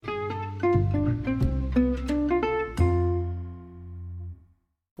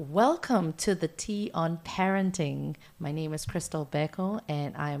Welcome to the Tea on Parenting. My name is Crystal Beko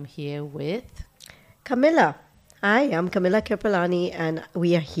and I am here with Camilla. Hi, I'm Camilla Kirpalani and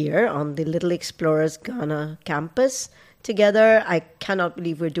we are here on the Little Explorers Ghana campus together. I cannot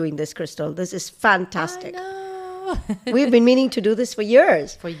believe we're doing this, Crystal. This is fantastic. I know. We've been meaning to do this for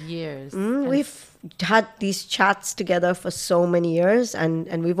years. For years. We've had these chats together for so many years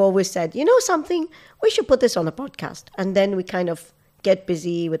and we've always said, you know something, we should put this on a podcast. And then we kind of get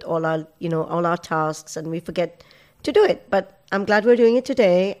busy with all our tasks and we forget to do it. But I'm glad we're doing it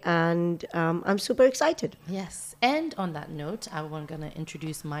today and I'm super excited. Yes. And on that note, I'm going to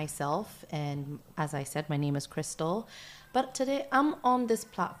introduce myself. And as I said, my name is Crystal. But today I'm on this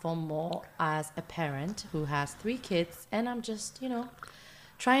platform more as a parent who has 3 kids. And I'm just,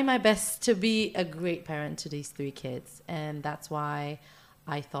 trying my best to be a great parent to these 3 kids. And that's why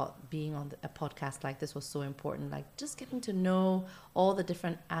I thought being on a podcast like this was so important, like just getting to know all the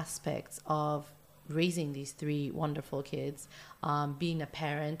different aspects of raising these 3 wonderful kids, being a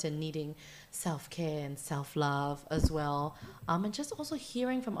parent and needing self-care and self-love as well, and just also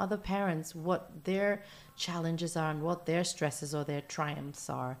hearing from other parents what their challenges are and what their stresses or their triumphs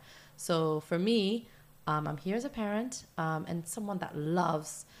are. So for me, I'm here as a parent and someone that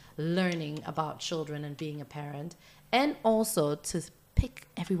loves learning about children and being a parent, and also to pick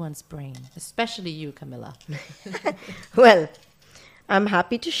everyone's brain, especially you, Camilla. Well, I'm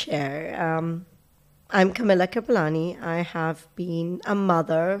happy to share. I'm Camilla Kirpalani. I have been a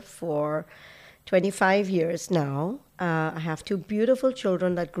mother for 25 years now. I have 2 beautiful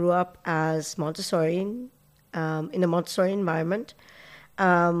children that grew up as Montessori, in a Montessori environment.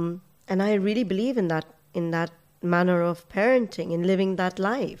 And I really believe in that manner of parenting, in living that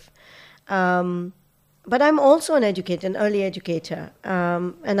life. But I'm also an educator, an early educator.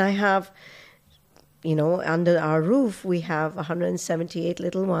 And I have, under our roof, we have 178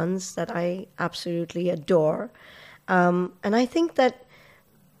 little ones that I absolutely adore. And I think that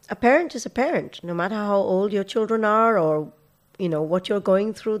a parent is a parent, no matter how old your children are or, what you're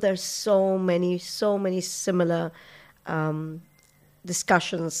going through. There's so many similar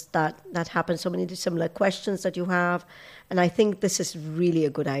discussions that happen, so many similar questions that you have. And I think this is really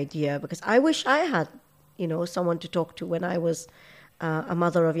a good idea because I wish I had someone to talk to when I was a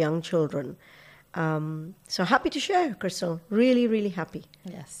mother of young children. So happy to share, Crystal. Really, really happy.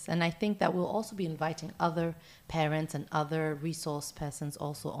 Yes, and I think that we'll also be inviting other parents and other resource persons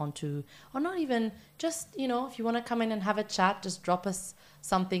also onto, or not even just, if you want to come in and have a chat, just drop us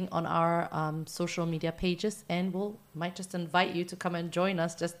something on our social media pages and might just invite you to come and join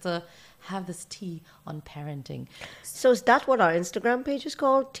us just to have this tea on parenting. So is that what our Instagram page is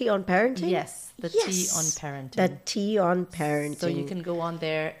called? Tea on Parenting? Yes, the Tea on Parenting. The Tea on Parenting. So you can go on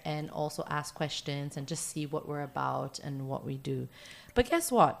there and also ask questions and just see what we're about and what we do. But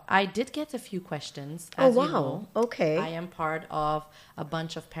guess what? I did get a few questions. As you know, okay. I am part of a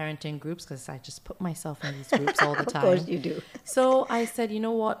bunch of parenting groups because I just put myself in these groups all the time. Of course you do. So I said, you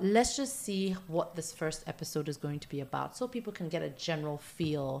know what? Let's just see what this first episode is going to be about so people can get a general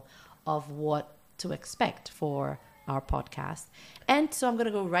feel of what to expect for our podcast. And so I'm going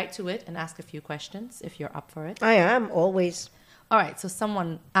to go right to it and ask a few questions if you're up for it. I am, always. All right. So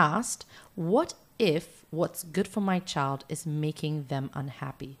someone asked, what if what's good for my child is making them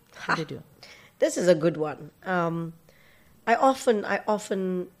unhappy? What do you do? This is a good one. I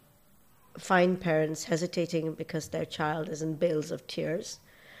often find parents hesitating because their child is in bales of tears.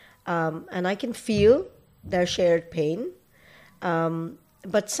 And I can feel their shared pain.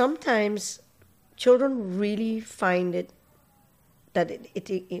 But sometimes children really find it that it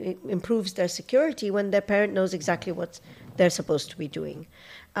improves their security when their parent knows exactly what they're supposed to be doing.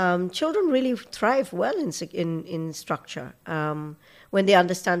 Children really thrive well in structure when they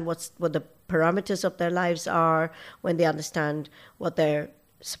understand what the parameters of their lives are, when they understand what they're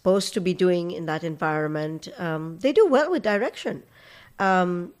supposed to be doing in that environment. They do well with direction.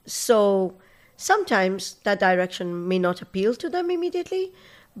 So sometimes that direction may not appeal to them immediately,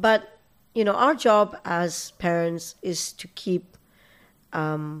 but our job as parents is to keep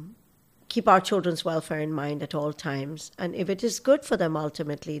our children's welfare in mind at all times. And if it is good for them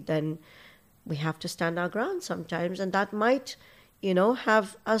ultimately, then we have to stand our ground sometimes. And that might,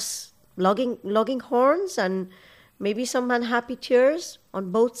 have us logging horns and maybe some unhappy tears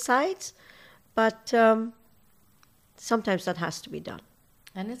on both sides. But sometimes that has to be done.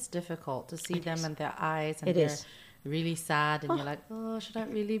 And it's difficult to see them in their eyes and It they're is. really sad and you're like, oh, should I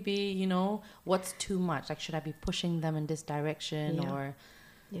really be, what's too much? Like, should I be pushing them in this direction or...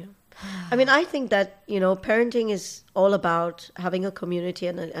 Yeah. I mean, I think that, parenting is all about having a community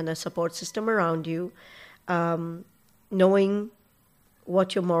and a support system around you, knowing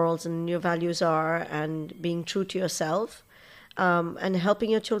what your morals and your values are, and being true to yourself, and helping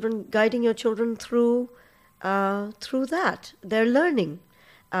your children, guiding your children through that. They're learning.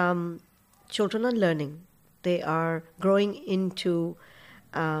 Children are learning. They are growing into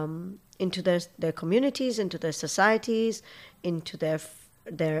their communities, into their societies, into their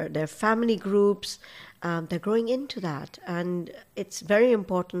family groups. They're growing into that, and it's very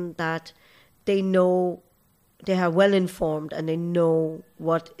important that they know, they are well informed, and they know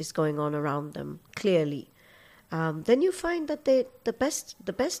what is going on around them clearly. Then you find that the best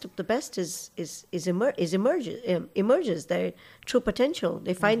of the best emerges their true potential.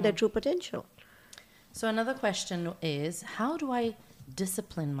 They find their true potential. So another question is, how do I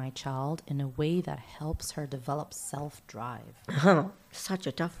discipline my child in a way that helps her develop self-drive? Such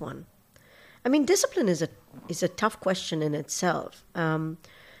a tough one. I mean, discipline is a tough question in itself. I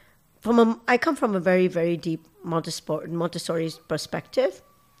come from a very, very deep Montessori perspective,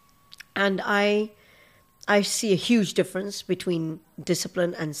 and I see a huge difference between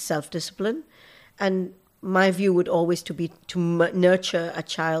discipline and self-discipline. And my view would always be to nurture a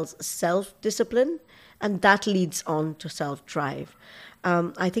child's self-discipline, and that leads on to self-drive.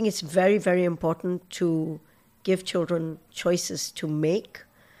 I think it's very, very important to give children choices to make.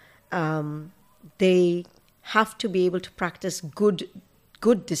 They have to be able to practice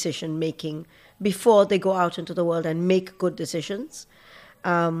good decision making before they go out into the world and make good decisions.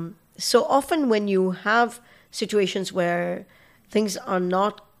 So often when you have situations where things are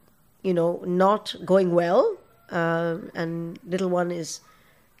not going well, and little one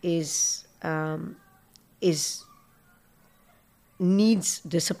needs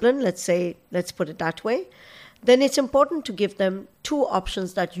discipline, let's put it that way, then it's important to give them two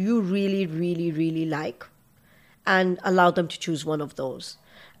options that you really, really, really like, and allow them to choose one of those.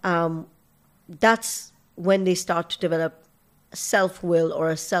 That's when they start to develop a self-will or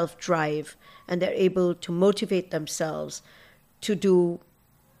a self-drive, and they're able to motivate themselves to do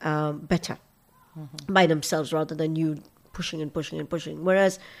better by themselves, rather than you pushing and pushing and pushing.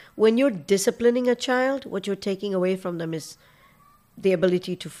 Whereas when you're disciplining a child, what you're taking away from them is the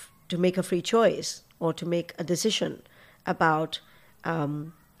ability to make a free choice, or to make a decision about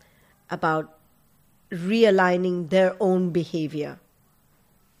realigning their own behavior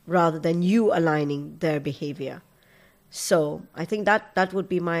rather than you aligning their behavior. So I think that would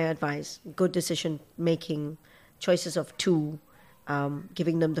be my advice. Good decision making, choices of two,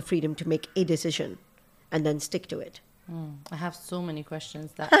 giving them the freedom to make a decision and then stick to it. I have so many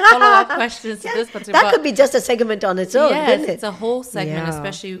questions, follow-up questions to this. But that could be just a segment on its own, yes, couldn't it? It's a whole segment, Yeah.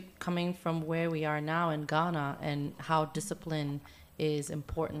 especially coming from where we are now in Ghana, and how discipline is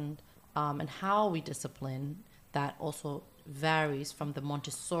important, and how we discipline. That also varies from the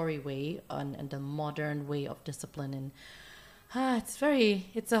Montessori way and the modern way of discipline. And it's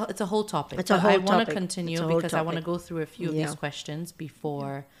a whole topic. It's a But whole I want topic. to continue It's a whole because I want to topic. go through a few of these questions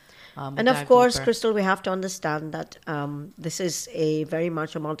before. we And of dive course, deeper. Crystal, we have to understand that this is a very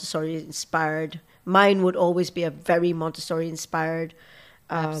much a Montessori-inspired. Mine would always be a very Montessori-inspired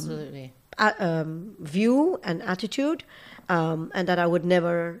Absolutely. view and attitude, and that I would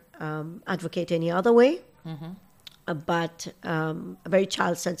never advocate any other way. But a very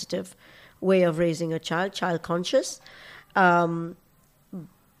child-sensitive way of raising a child, child-conscious.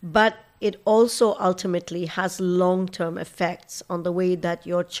 But it also ultimately has long-term effects on the way that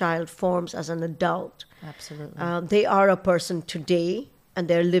your child forms as an adult. Absolutely. They are a person today, and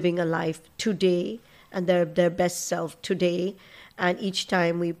they're living a life today, and they're their best self today. And each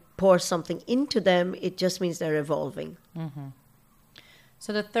time we pour something into them, it just means they're evolving.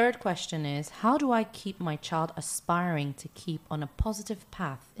 So the third question is, how do I keep my child aspiring to keep on a positive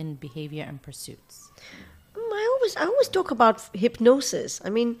path in behavior and pursuits? I always talk about hypnosis. I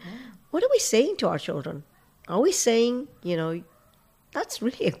mean, what are we saying to our children? Are we saying, that's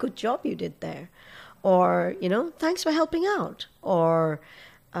really a good job you did there? Or, thanks for helping out? Or,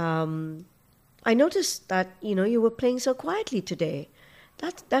 I noticed that, you were playing so quietly today.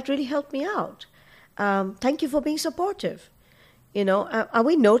 That really helped me out. Thank you for being supportive. Are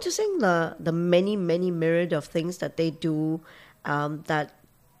we noticing the many, many myriad of things that they do, that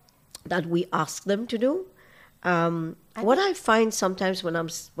we ask them to do? What I find sometimes when I'm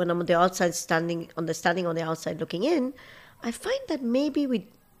on the outside standing on the outside looking in, I find that maybe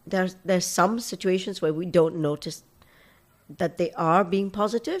there's some situations where we don't notice that they are being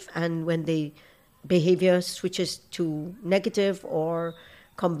positive, and when the behavior switches to negative or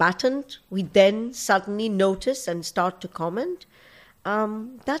combatant, we then suddenly notice and start to comment.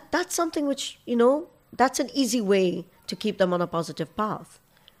 That's something which, that's an easy way to keep them on a positive path.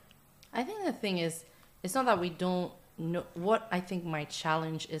 I think the thing is, it's not that we don't no, what I think my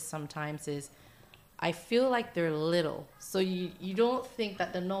challenge is sometimes is I feel like they're little. So you don't think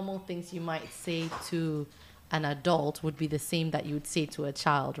that the normal things you might say to an adult would be the same that you would say to a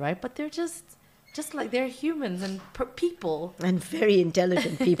child, right? But they're just like they're humans and people. And very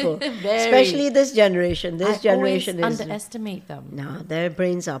intelligent people, Very. especially this generation. This I generation always is underestimate them. no, their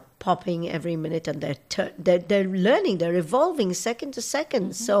brains are popping every minute, and they're learning, they're evolving second to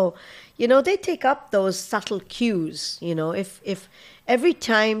second. So, they take up those subtle cues. If every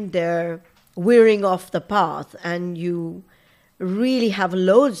time they're veering off the path, and you really have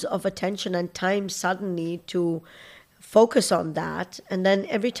loads of attention and time suddenly to focus on that, and then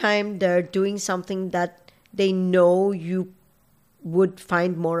every time they're doing something that they know you would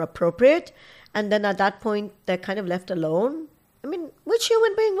find more appropriate, and then at that point they're kind of left alone. I mean, which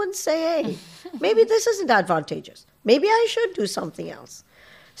human being wouldn't say, hey, maybe this isn't advantageous, maybe I should do something else?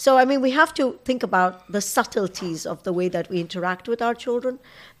 So, I mean, we have to think about the subtleties of the way that we interact with our children.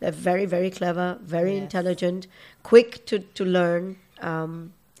 They're very, very clever, very Yes. intelligent, quick to learn.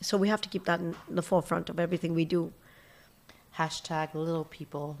 So we have to keep that in the forefront of everything we do. Hashtag little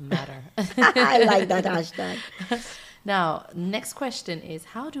people matter. I like that hashtag. Now, next question is,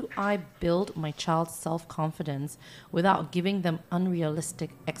 how do I build my child's self-confidence without giving them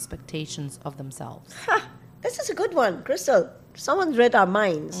unrealistic expectations of themselves? This is a good one, Crystal. Someone's read our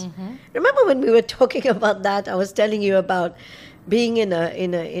minds. Remember when we were talking about that? I was telling you about being in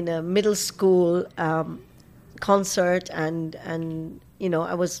a middle school concert, and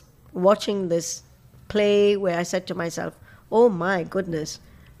I was watching this play where I said to myself, "Oh my goodness,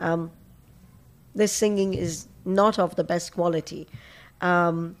 this singing is not of the best quality,"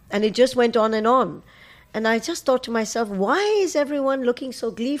 and it just went on and on. And I just thought to myself, why is everyone looking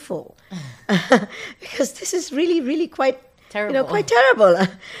so gleeful? Because this is really, really quite Terrible. quite terrible.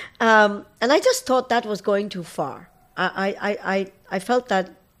 And I just thought that was going too far. I felt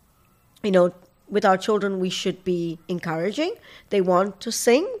that, with our children, we should be encouraging. They want to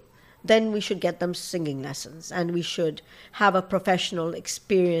sing, then we should get them singing lessons, and we should have a professional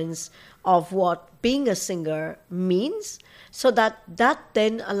experience of what being a singer means, so that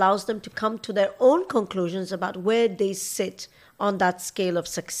then allows them to come to their own conclusions about where they sit on that scale of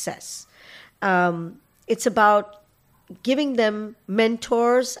success. It's about giving them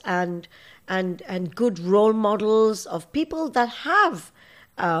mentors and good role models of people that have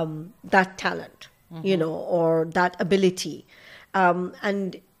that talent, or that ability.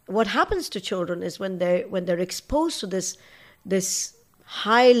 And what happens to children is when they're exposed to this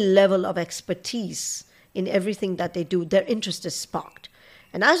high level of expertise in everything that they do, their interest is sparked.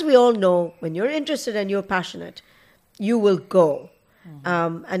 And as we all know, when you're interested and you're passionate, you will go.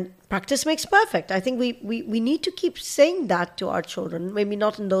 And practice makes perfect. I think we need to keep saying that to our children, maybe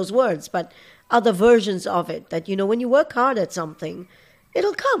not in those words, but other versions of it, that, when you work hard at something,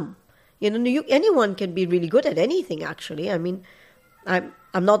 it'll come. Anyone can be really good at anything, actually. I mean,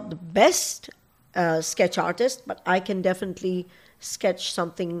 I'm not the best sketch artist, but I can definitely sketch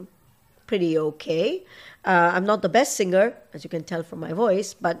something pretty okay. I'm not the best singer, as you can tell from my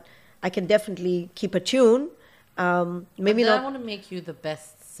voice, but I can definitely keep a tune. Maybe I not. want to make you the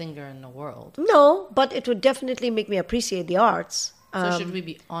best singer in the world. No, but it would definitely make me appreciate the arts. So should we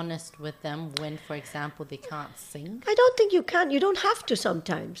be honest with them when, for example, they can't sing? I don't think you can. You don't have to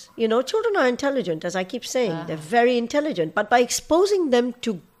sometimes. Children are intelligent, as I keep saying. They're very intelligent. But by exposing them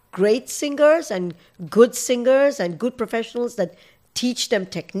to great singers and good professionals that teach them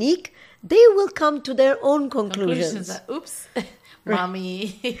technique, they will come to their own conclusions. Oops,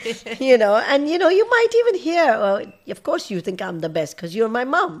 mommy. And you might even hear, of course you think I'm the best because you're my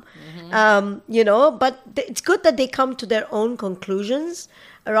mom. But it's good that they come to their own conclusions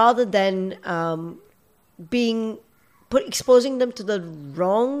rather than exposing them to the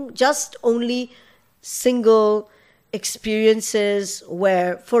wrong, just only single experiences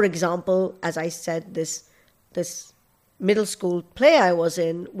where, for example, as I said, this middle school play I was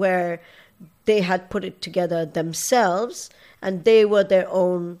in, where they had put it together themselves and they were their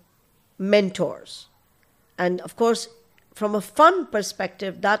own mentors. And of course, from a fun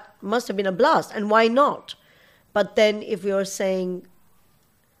perspective, that must have been a blast. And why not? But then if you're saying,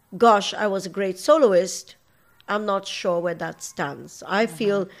 gosh, I was a great soloist, I'm not sure where that stands. I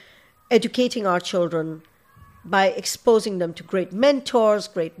feel educating our children by exposing them to great mentors,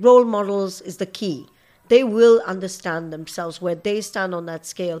 great role models is the key. They will understand themselves, where they stand on that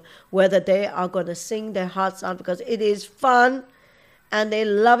scale, whether they are going to sing their hearts out because it is fun and they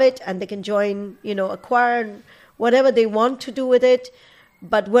love it and they can join, a choir and whatever they want to do with it.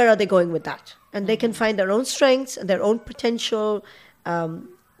 But where are they going with that? And they can find their own strengths and their own potential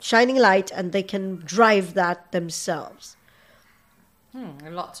shining light, and they can drive that themselves. A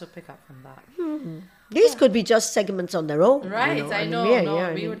lot to pick up from that. These could be just segments on their own. Right, I know. yeah, No, yeah,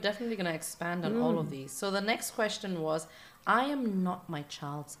 I we mean, were definitely going to expand on all of these. So the next question was, I am not my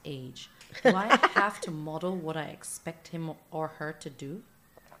child's age. Do I have to model what I expect him or her to do?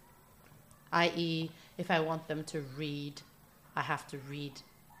 I.e., if I want them to read, I have to read,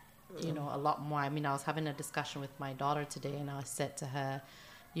 a lot more. I mean, I was having a discussion with my daughter today, and I said to her,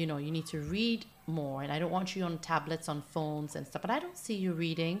 you need to read more, and I don't want you on tablets, on phones and stuff, but I don't see you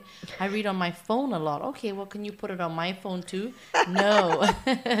reading. I read on my phone a lot. Okay, well, can you put it on my phone too? No.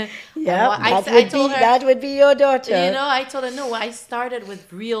 yeah, I told her, that would be your daughter. I told her, no, I started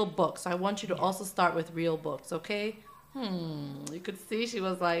with real books. I want you to also start with real books, okay? You could see she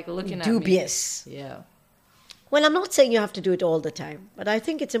was like looking at me. Dubious. Yeah. Well, I'm not saying you have to do it all the time, but I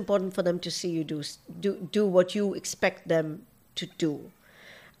think it's important for them to see you do what you expect them to do.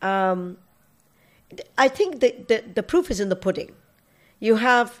 I think the proof is in the pudding. You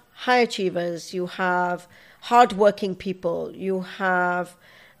have high achievers, you have hardworking people, you have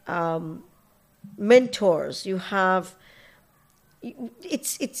mentors, you have.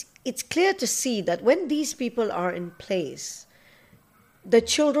 It's clear to see that when these people are in place, the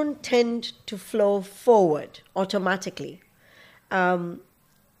children tend to flow forward automatically.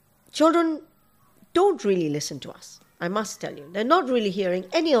 Children don't really listen to us. I must tell you, they're not really hearing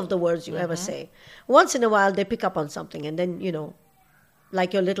any of the words you ever say. Once in a while, they pick up on something, and then,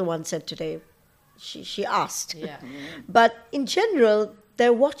 like your little one said today, she asked. Yeah. But in general,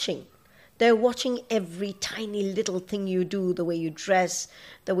 they're watching. They're watching every tiny little thing you do, the way you dress,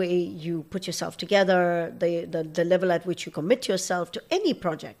 the way you put yourself together, the level at which you commit yourself to any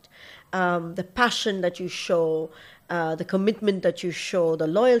project, the passion that you show, the commitment that you show, the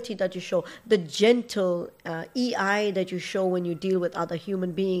loyalty that you show, the gentle EI that you show when you deal with other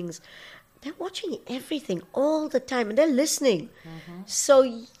human beings. They're watching everything all the time, and they're listening. So,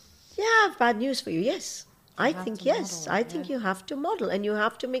 yeah, bad news for you. Yes, I think yes. I think you have to model, and you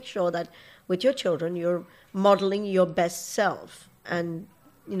have to make sure that with your children, you're modeling your best self. And,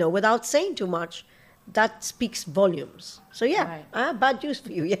 without saying too much, that speaks volumes. So yeah, bad news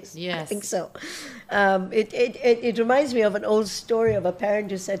for you. Yes, I think so. It reminds me of an old story of a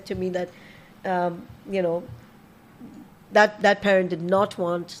parent who said to me that, that parent did not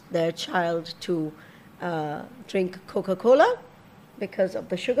want their child to drink Coca-Cola because of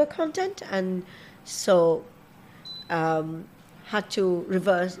the sugar content, and so had to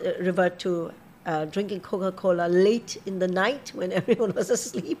revert to drinking Coca-Cola late in the night when everyone was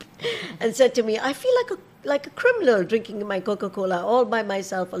asleep, and said to me, I feel like a criminal drinking my Coca-Cola all by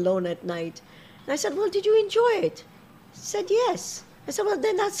myself alone at night. And I said, well, did you enjoy it? He said, yes. I said, well,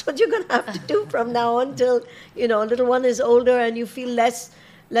 then that's what you're going to have to do from now on till, little one is older and you feel less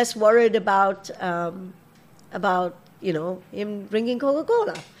worried about him drinking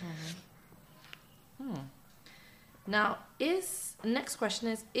Coca-Cola. Now, next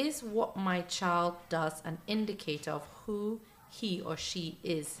question is what my child does an indicator of who he or she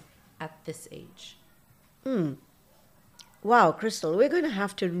is at this age? Wow, Crystal, we're going to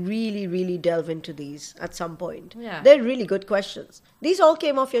have to really, really delve into these at some point. Yeah. They're really good questions. These all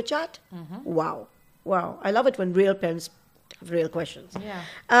came off your chat? Wow. I love it when real parents have real questions. Yeah.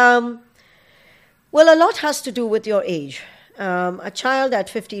 Well, a lot has to do with your age. A child at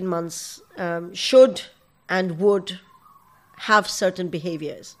 15 months should and would have certain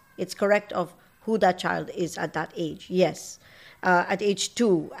behaviors. It's correct of who that child is at that age. Yes. At age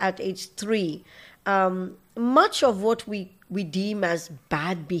 2, at age 3. Much of what we deem as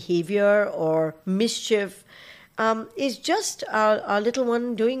bad behavior or mischief is just our little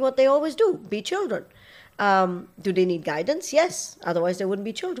one doing what they always do, be children. Do they need guidance? Yes. Otherwise, they wouldn't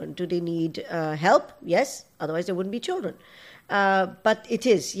be children. Do they need help? Yes. Otherwise, they wouldn't be children. But it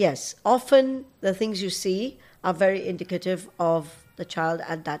is, yes. Often the things you see are very indicative of the child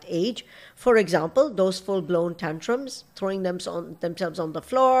at that age. For example, those full-blown tantrums, throwing themselves on the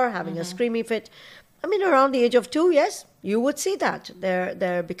floor, having a screaming fit. I mean, around the age of 2, yes, you would see that.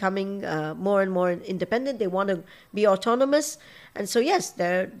 They're becoming more and more independent. They want to be autonomous. And so, yes,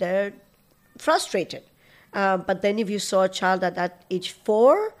 they're frustrated. But then if you saw a child at that age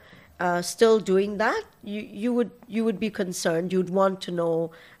 4 still doing that, you would be concerned. You'd want to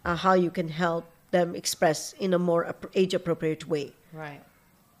know how you can help them express in a more age-appropriate way. Right.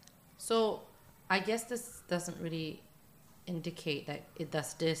 So I guess this doesn't really indicate that it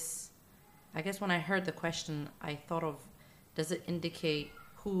does this. I guess when I heard the question, I thought of, does it indicate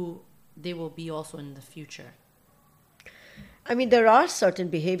who they will be also in the future? I mean, there are certain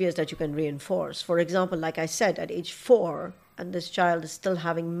behaviors that you can reinforce. For example, like I said, at age 4, and this child is still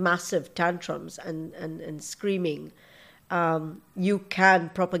having massive tantrums and screaming, you can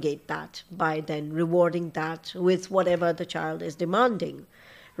propagate that by then rewarding that with whatever the child is demanding,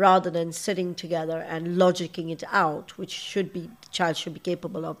 rather than sitting together and logicking it out, which should be, the child should be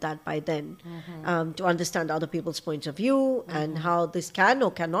capable of that by then, to understand other people's points of view and how this can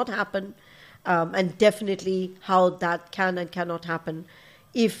or cannot happen, and definitely how that can and cannot happen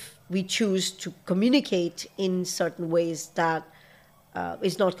if we choose to communicate in certain ways that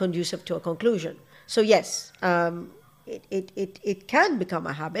is not conducive to a conclusion. So yes, it can become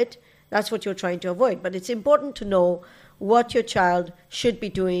a habit. That's what you're trying to avoid. But it's important to know what your child should be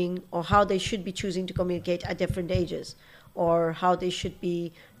doing or how they should be choosing to communicate at different ages, or how they should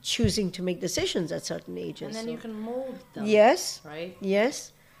be choosing to make decisions at certain ages. And then you can mold them. Yes. Right?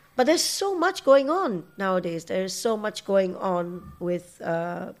 Yes. But there's so much going on nowadays. There's so much going on with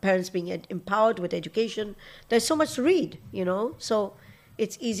parents being empowered with education. There's so much to read, so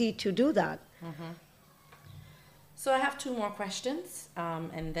it's easy to do that. So I have 2 more questions,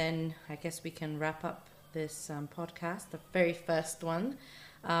 and then I guess we can wrap up this podcast. The very first one.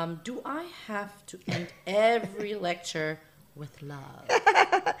 Do I have to end every lecture with love?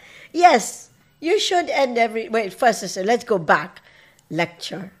 Yes, you should end every... Wait, first, let's go back.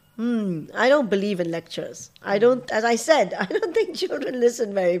 Lecture. I don't believe in lectures. As I said, I don't think children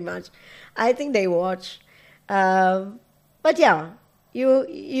listen very much. I think they watch. But yeah,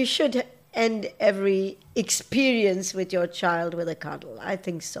 you should end every experience with your child with a cuddle. I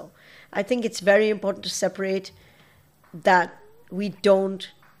think so. I think it's very important to separate that we don't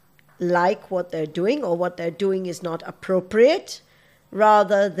like what they're doing or what they're doing is not appropriate,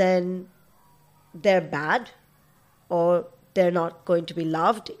 rather than they're bad or they're not going to be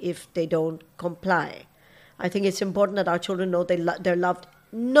loved if they don't comply. I think it's important that our children know they're loved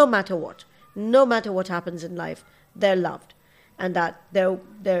no matter what. No matter what happens in life, they're loved. And that they're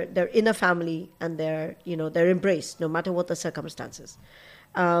in a family and they're embraced no matter what the circumstances.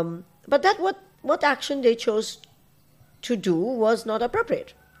 But that what action they chose to do was not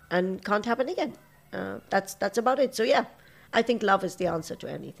appropriate and can't happen again. That's about it. So yeah, I think love is the answer to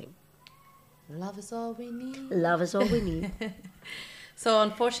anything. Love is all we need. Love is all we need. So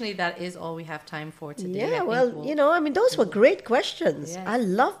unfortunately, that is all we have time for today. Yeah, those were great questions. Yes. I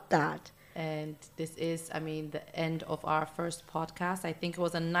love that. And this is, the end of our first podcast. I think it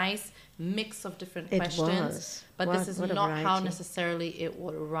was a nice mix of different questions. But this is not how necessarily it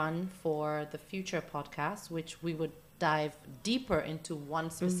would run for the future podcast, which we would dive deeper into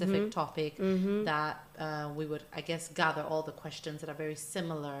one specific topic that we would, I guess, gather all the questions that are very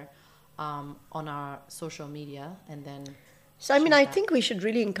similar on our social media, and then... So, I think we should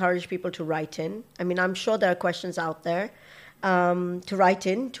really encourage people to write in. I'm sure there are questions out there. To write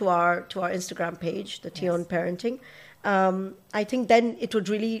in to our Instagram page, the Tea on Parenting. I think then it would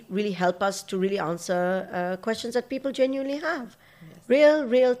really, really help us to really answer questions that people genuinely have. Yes.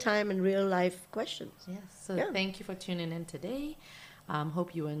 Real time and real life questions. Yes. So Thank you for tuning in today.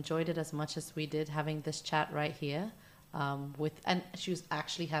 Hope you enjoyed it as much as we did having this chat right here. And she was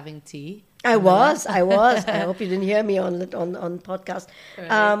actually having tea. I was. I hope you didn't hear me on podcast.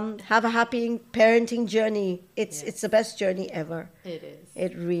 Right. Have a happy parenting journey. It's the best journey ever. It is.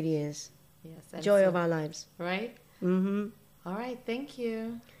 It really is. Yes. Joy of our lives. Right? Mm-hmm. All right. Thank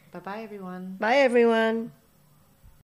you. Bye-bye, everyone. Bye, everyone.